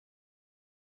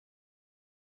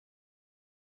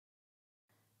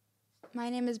My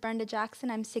name is Brenda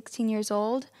Jackson. I'm 16 years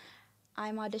old.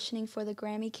 I'm auditioning for the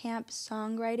Grammy Camp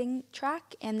songwriting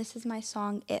track, and this is my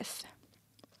song, If.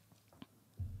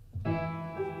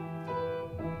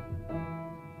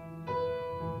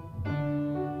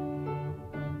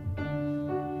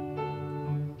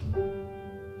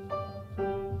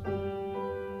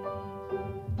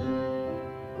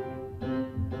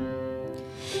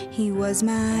 He was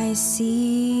my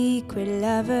secret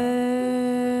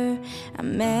lover. I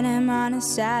met him on a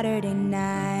Saturday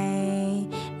night.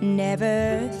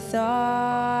 Never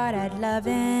thought I'd love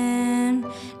him.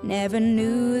 Never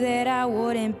knew that I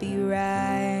wouldn't be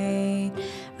right.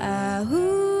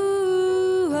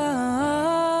 Ooh,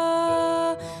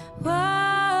 oh, whoa,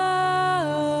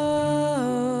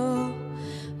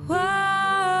 whoa,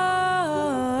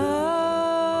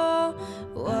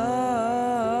 whoa.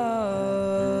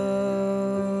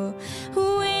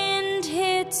 Wind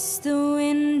hits the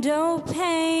window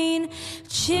pane.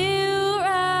 Chill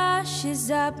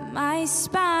rushes up my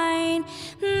spine.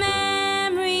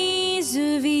 Memories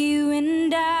of you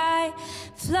and I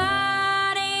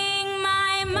flooding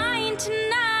my mind tonight.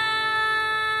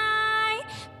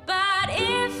 But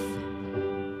if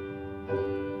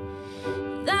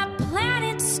the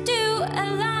planets do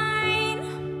align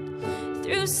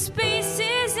through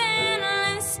space's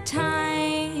endless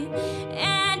time,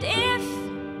 and if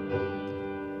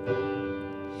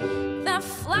the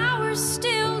flowers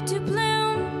still do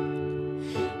bloom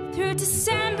through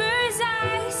December's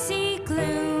icy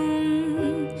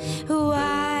gloom,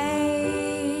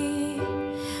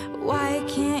 why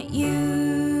can't you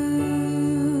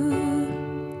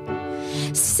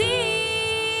seem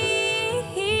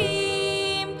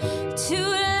to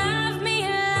love me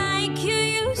like you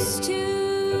used to?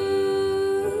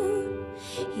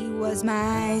 He was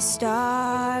my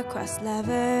star-crossed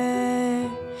lover.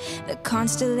 The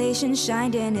constellations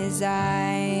shined in his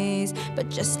eyes, but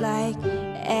just like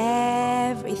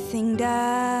everything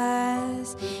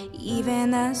does,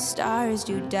 even the stars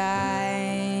do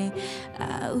die.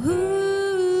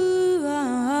 Ooh,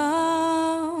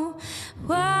 oh,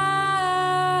 whoa,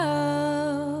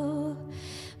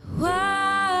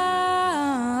 whoa,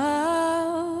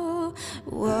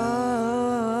 whoa.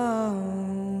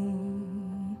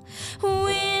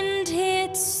 Wind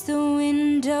hits the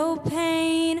window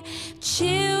pane.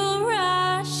 Chill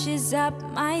rushes up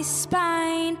my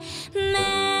spine.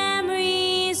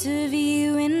 Memories of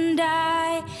you and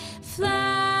I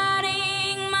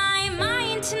flooding my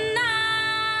mind tonight.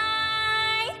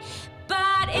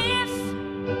 But if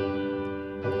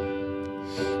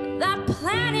the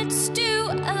planets do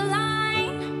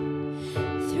align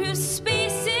through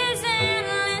space's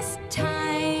endless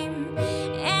time,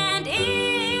 and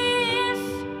if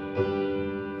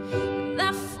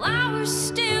the flowers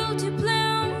still do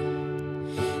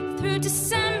bloom through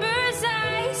December's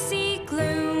icy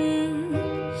gloom,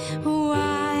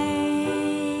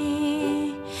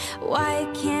 why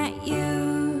can't you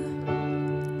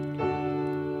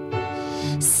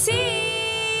seem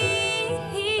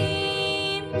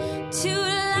to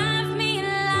love me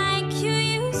like you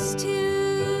used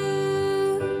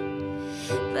to?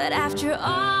 But after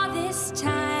all this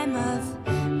time of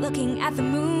looking at the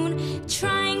moon,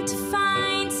 trying to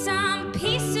find some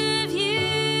piece of you,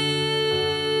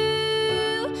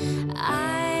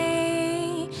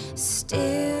 I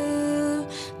still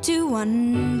do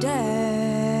wonder.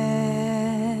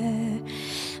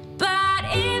 But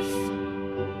if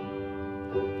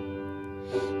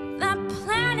the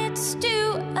planets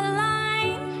do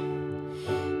align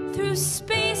through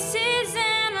space